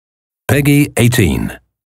Peggy 18.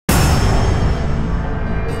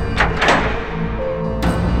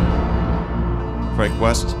 Frank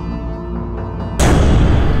West.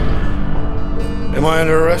 Am I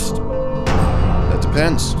under arrest? That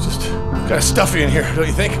depends. Just kind of stuffy in here, don't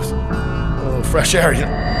you think? A little fresh air, you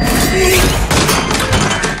know?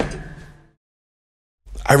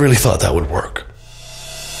 I really thought that would work.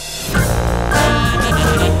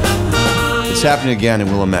 It's happening again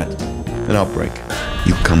in Willamette. An outbreak.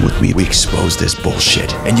 You come with me. We expose this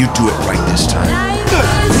bullshit. And you do it right this time.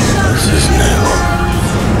 This is new.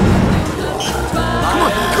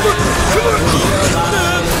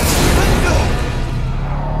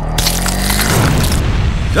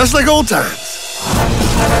 Just like old times.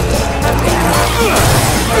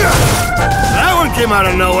 That one came out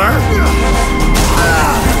of nowhere.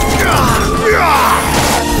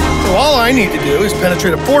 So all I need to do is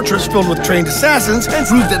penetrate a fortress filled with trained assassins and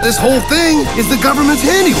prove that this whole thing is the government's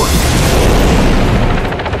handiwork.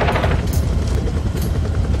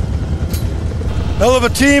 Hell of a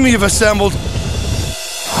team you've assembled.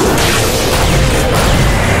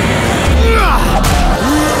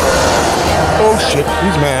 Oh shit,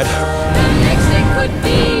 he's mad.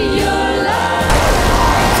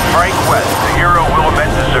 Frank West, the hero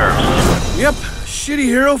Willamette deserves. Yep, shitty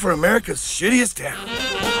hero for America's shittiest town.